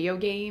like video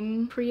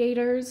game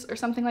creators or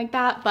something like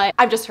that, but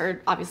I've just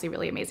heard obviously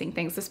really amazing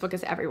things. This book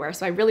is everywhere,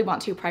 so I really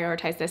want to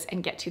prioritize this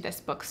and get to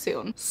this book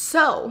soon.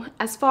 So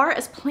as far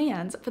as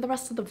plans for the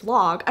rest of the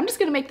vlog, I'm just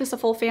gonna make this a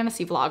full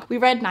fantasy vlog. We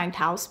read Ninth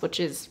House, which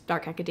is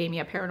dark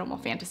academia,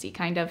 paranormal fantasy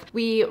kind of.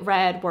 We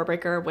read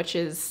Warbreaker, which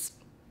is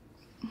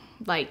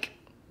like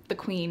the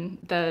queen,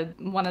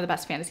 one of the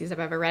best fantasies I've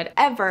ever read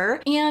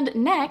ever. And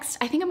next,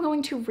 I think I'm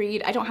going to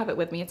read, I don't have it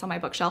with me, it's on my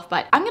bookshelf,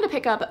 but I'm gonna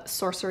pick up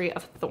Sorcery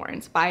of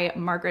Thorns by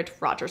Margaret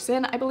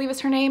Rogerson, I believe is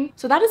her name.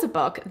 So that is a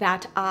book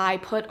that I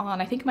put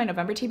on, I think, my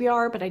November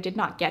TBR, but I did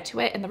not get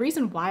to it. And the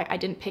reason why I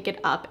didn't pick it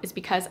up is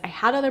because I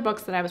had other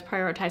books that I was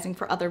prioritizing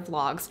for other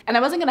vlogs, and I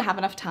wasn't gonna have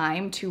enough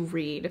time to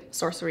read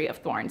Sorcery of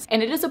Thorns.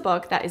 And it is a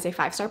book that is a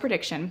 5-star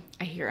prediction.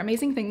 I hear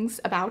amazing things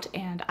about,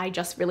 and I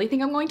just really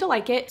think I'm going to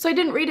like it. So I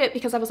didn't read it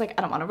because I was like,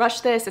 I don't wanna rush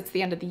this. It's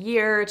the end of the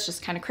year. It's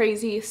just kind of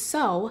crazy.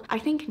 So I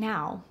think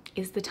now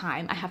is the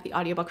time. I have the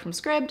audiobook from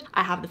Scribd.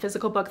 I have the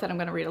physical book that I'm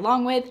gonna read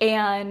along with,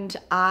 and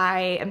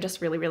I am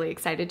just really, really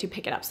excited to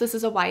pick it up. So this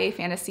is a YA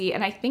fantasy,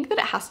 and I think that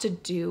it has to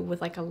do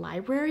with like a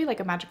library, like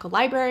a magical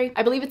library.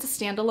 I believe it's a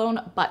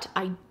standalone, but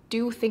I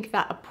do think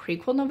that a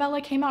prequel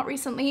novella came out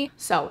recently.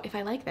 So if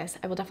I like this,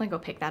 I will definitely go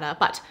pick that up.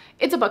 But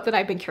it's a book that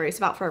I've been curious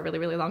about for a really,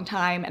 really long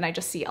time, and I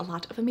just see a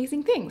lot of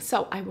amazing things.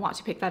 So I want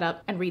to pick that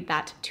up and read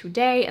that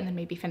today, and then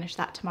maybe finish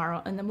that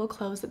tomorrow, and then we'll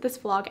close this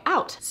vlog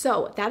out.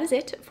 So that is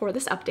it for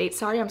this update.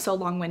 Sorry I'm so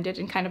long-winded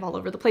and kind of all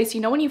over the place. You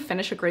know when you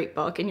finish a great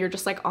book and you're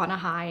just like on a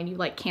high and you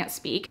like can't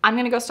speak? I'm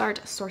gonna go start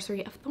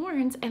Sorcery of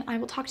Thorns, and I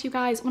will talk to you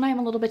guys when I am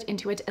a little bit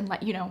into it and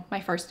let you know my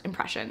first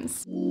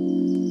impressions.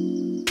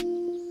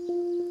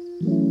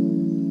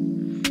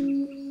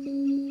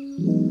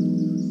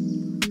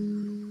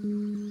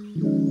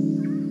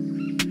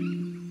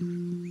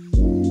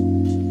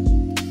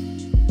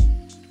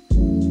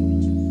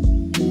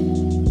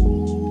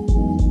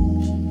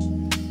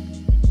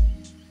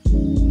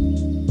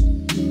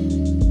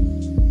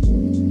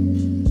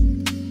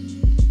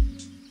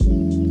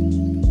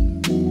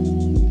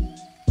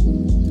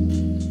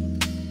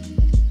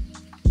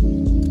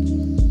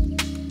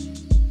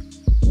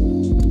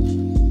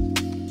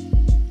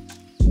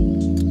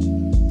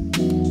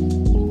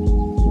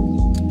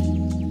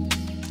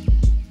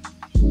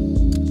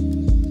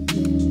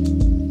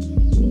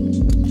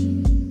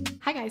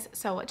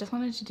 So I just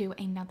wanted to do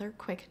another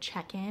quick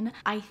check-in.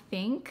 I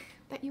think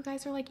that you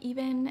guys are like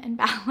even and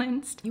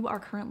balanced. You are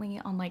currently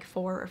on like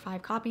 4 or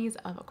 5 copies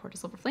of A Court of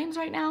Silver Flames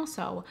right now,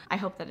 so I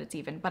hope that it's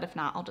even, but if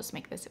not, I'll just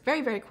make this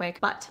very, very quick.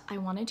 But I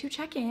wanted to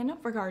check in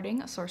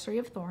regarding Sorcery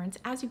of Thorns.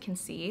 As you can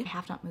see, I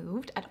have not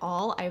moved at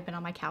all. I've been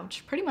on my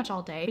couch pretty much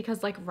all day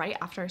because like right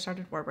after I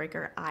started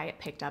Warbreaker, I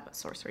picked up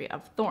Sorcery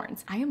of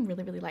Thorns. I am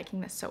really, really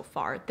liking this so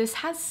far. This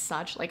has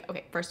such like,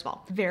 okay, first of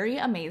all, very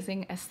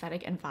amazing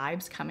aesthetic and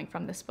vibes coming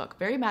from this book.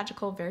 Very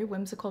magical, very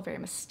whimsical, very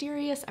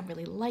mysterious. I'm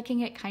really liking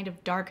it. Kind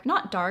of dark,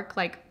 not dark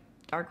like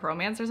dark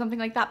romance or something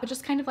like that, but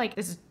just kind of like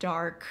this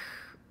dark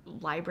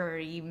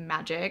library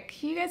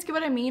magic. You guys get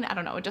what I mean? I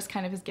don't know. It just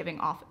kind of is giving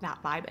off that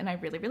vibe, and I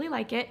really, really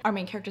like it. Our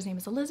main character's name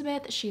is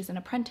Elizabeth. She's an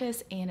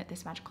apprentice in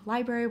this magical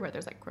library where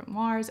there's like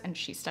grimoires, and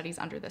she studies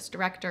under this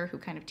director who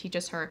kind of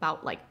teaches her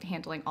about like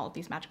handling all of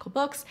these magical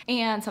books.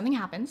 And something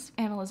happens,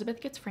 and Elizabeth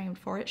gets framed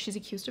for it. She's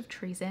accused of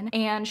treason,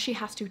 and she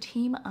has to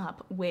team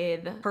up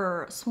with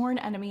her sworn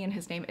enemy, and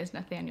his name is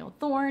Nathaniel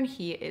Thorne.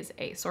 He is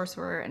a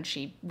sorcerer, and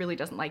she really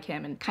doesn't like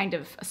him and kind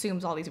of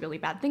assumes all these really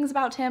bad things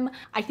about him.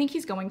 I think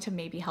he's going to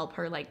maybe help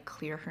her like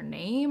clear her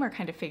name or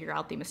kind of figure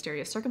out the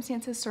mysterious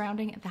circumstances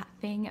surrounding that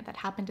thing that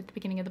happened at the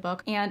beginning of the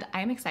book, and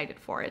I'm excited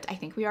for it. I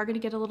think we are going to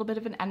get a little bit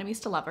of an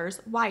enemies to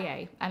lovers,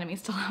 YA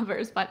enemies to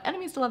lovers, but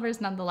enemies to lovers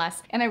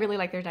nonetheless, and I really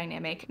like their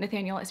dynamic.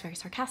 Nathaniel is very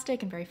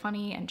sarcastic and very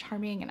funny and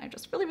charming, and I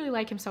just really, really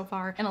like him so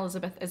far, and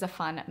Elizabeth is a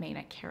fun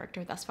main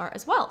character thus far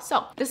as well.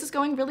 So this is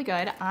going really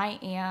good.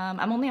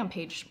 I'm only on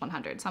page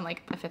 100, so I'm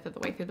like a fifth of the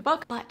way through the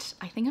book, but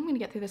I think I'm going to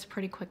get through this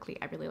pretty quickly.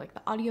 I really like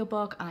the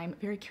audiobook. I'm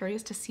very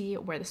curious to see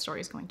where the story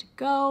is going to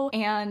go,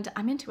 and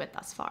I'm into it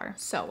thus far.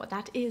 So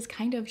that is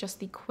kind of just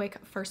the quick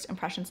first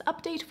impressions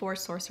update for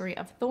Sorcery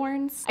of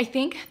Thorns. I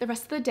think the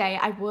rest of the day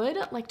I would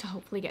like to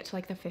hopefully get to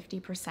like the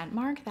 50%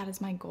 mark. That is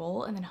my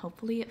goal, and then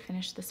hopefully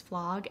finish this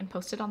vlog and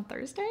post it on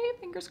Thursday,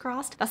 fingers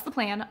crossed. That's the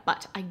plan,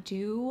 but I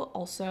do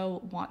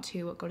also want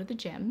to go to the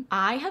gym.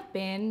 I have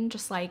been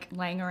just like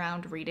laying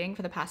around reading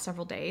for the past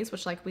several days,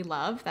 which like we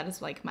love. That is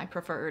like my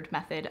preferred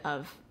method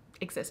of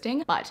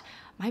existing, but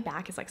my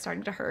back is like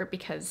starting to hurt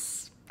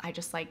because I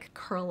just like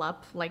curl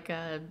up like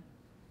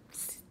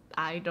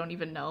I don't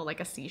even know,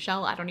 like a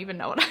seashell. I don't even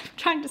know what I'm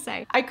trying to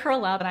say. I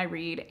curl up and I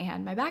read,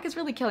 and my back is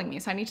really killing me.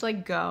 So I need to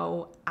like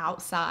go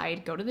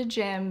outside, go to the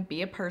gym,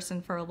 be a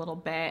person for a little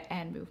bit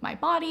and move my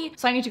body.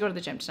 So I need to go to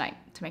the gym tonight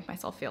to make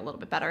myself feel a little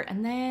bit better.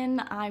 And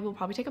then I will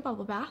probably take a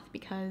bubble bath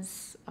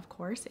because of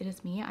course it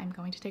is me. I'm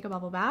going to take a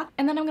bubble bath,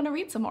 and then I'm going to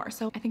read some more.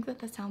 So I think that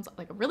that sounds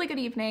like a really good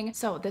evening.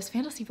 So this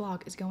fantasy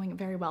vlog is going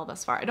very well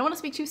thus far. I don't want to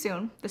speak too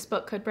soon. This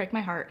book could break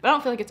my heart, but I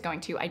don't feel like it's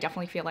going to. I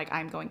definitely feel like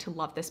I'm going to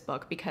love this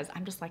book because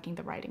I'm just liking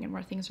the writing and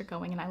where things are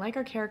going, and I like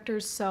our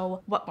characters,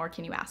 so what more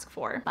can you ask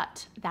for?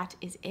 But that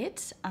is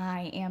it.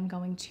 I am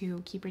going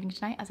to keep reading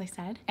tonight, as I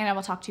said, and I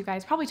will talk to you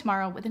guys probably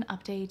tomorrow with an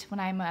update when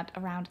I'm at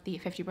around the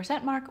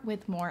 50% mark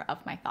with more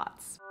of my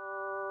thoughts.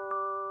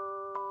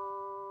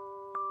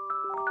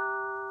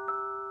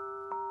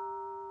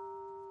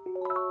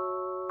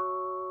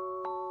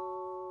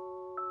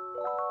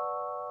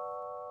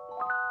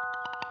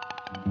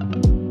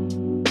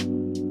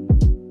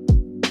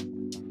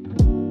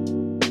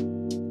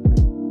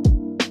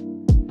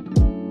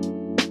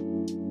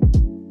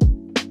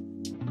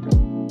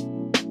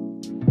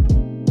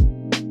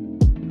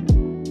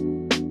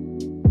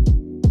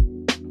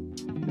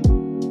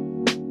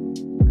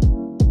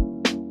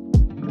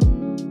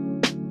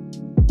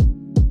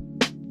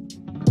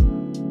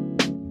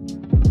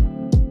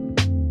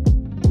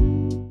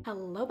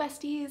 Hello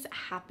besties,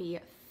 happy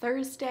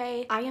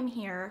Thursday. I am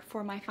here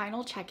for my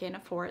final check-in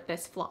for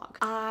this vlog.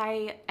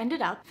 I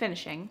ended up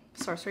finishing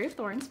Sorcery of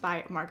Thorns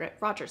by Margaret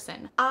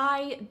Rogerson.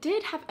 I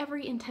did have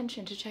every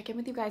intention to check in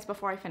with you guys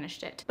before I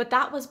finished it, but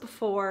that was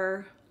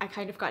before I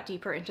kind of got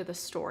deeper into the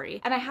story.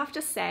 And I have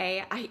to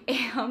say, I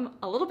am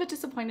a little bit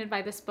disappointed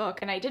by this book,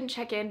 and I didn't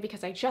check in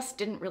because I just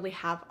didn't really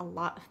have a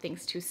lot of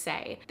things to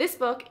say. This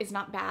book is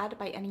not bad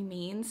by any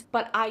means,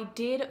 but I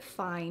did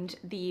find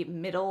the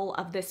middle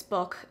of this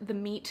book, the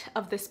meat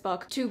of this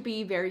book, to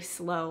be very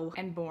slow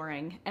and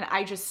boring. And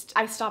I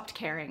stopped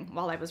caring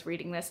while I was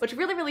reading this, which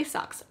really, really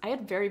sucks. I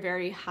had very,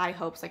 very high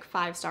hopes, like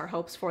 5-star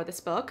hopes for this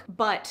book,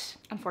 but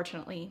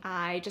unfortunately,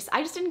 I just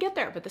didn't get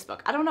there with this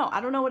book. I don't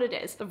know what it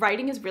is. The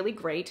writing is really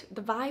great.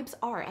 The vibes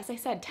are, as I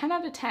said, 10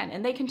 out of 10,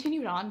 and they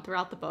continued on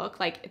throughout the book.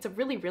 Like, it's a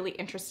really, really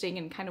interesting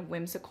and kind of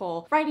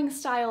whimsical writing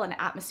style and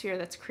atmosphere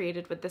that's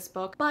created with this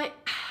book. But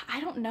I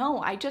don't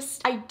know. I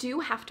do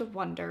have to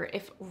wonder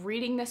if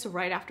reading this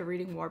right after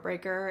reading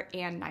Warbreaker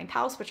and Ninth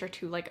House, which are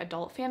two like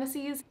adult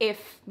fantasies,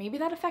 if maybe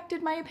that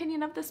affected my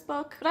opinion of this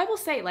book. But I will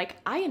say, like,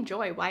 I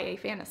enjoy YA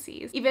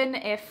fantasies. Even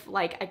if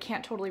like I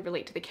can't totally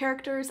relate to the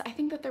characters, I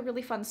think that they're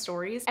really fun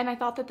stories. And I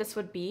thought that this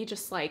would be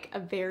just like a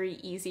very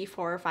easy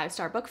 4 or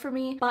 5-star book for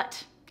me.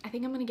 But I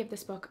think I'm gonna give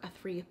this book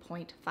a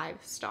 3.5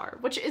 star,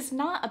 which is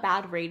not a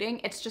bad rating.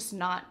 It's just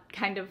not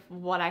kind of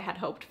what I had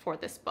hoped for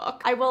this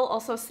book. I will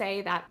also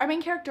say that our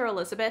main character,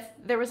 Elizabeth,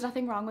 there was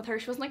nothing wrong with her.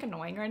 She wasn't like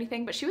annoying or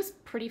anything, but she was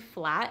pretty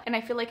flat. And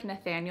I feel like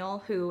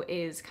Nathaniel, who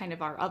is kind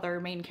of our other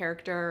main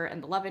character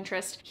and the love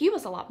interest, he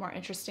was a lot more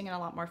interesting and a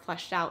lot more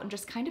fleshed out and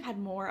just kind of had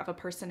more of a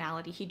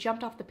personality. He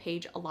jumped off the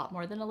page a lot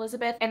more than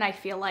Elizabeth. And I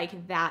feel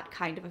like that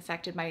kind of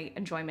affected my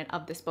enjoyment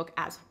of this book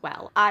as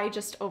well. I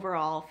just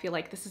overall feel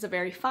like this is a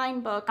very fine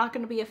book. Not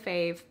gonna be a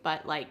fave,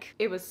 but like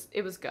it was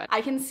good.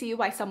 I can see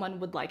why someone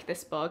would like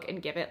this book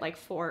and give it like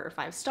 4 or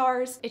 5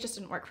 stars. It just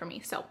didn't work for me.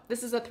 So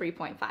this is a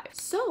 3.5.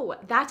 So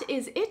that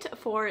is it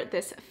for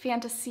this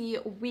fantasy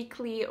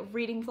weekly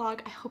reading vlog.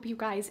 I hope you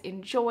guys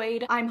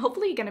enjoyed. I'm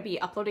hopefully gonna be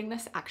uploading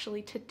this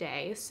actually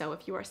today. So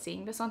if you are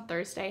seeing this on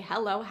Thursday,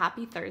 hello,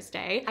 happy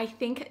Thursday. I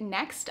think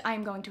next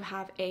I'm going to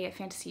have a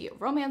fantasy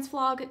romance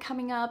vlog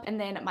coming up, and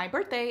then my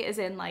birthday is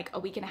in like a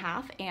week and a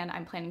half, and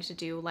I'm planning to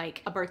do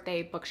like a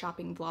birthday book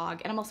shopping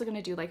vlog, and I'm also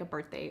gonna do like a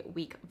birthday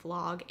week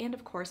vlog, and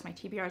of course my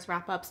TBRs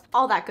wrap-ups,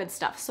 all that good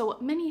stuff. So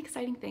many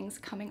exciting things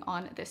coming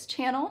on this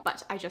channel,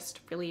 but I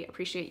just really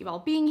appreciate you all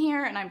being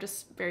here, and I'm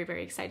just very,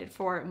 very excited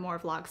for more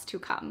vlogs to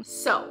come.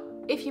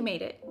 So if you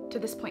made it to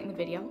this point in the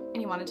video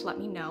and you wanted to let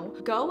me know,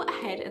 go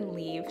ahead and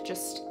leave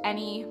just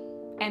any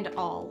and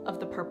all of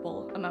the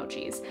purple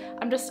emojis.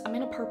 I'm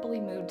in a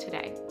purpley mood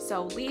today.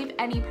 So leave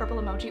any purple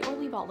emoji or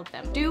leave all of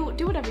them. Do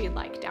whatever you'd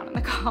like down in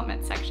the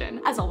comment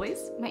section. As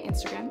always, my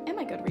Instagram and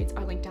my Goodreads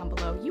are linked down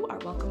below. You are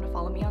welcome to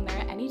follow me on there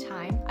at any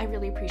time. I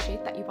really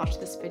appreciate that you watched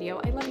this video.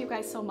 I love you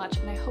guys so much,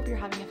 and I hope you're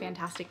having a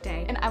fantastic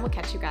day, and I will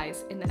catch you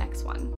guys in the next one.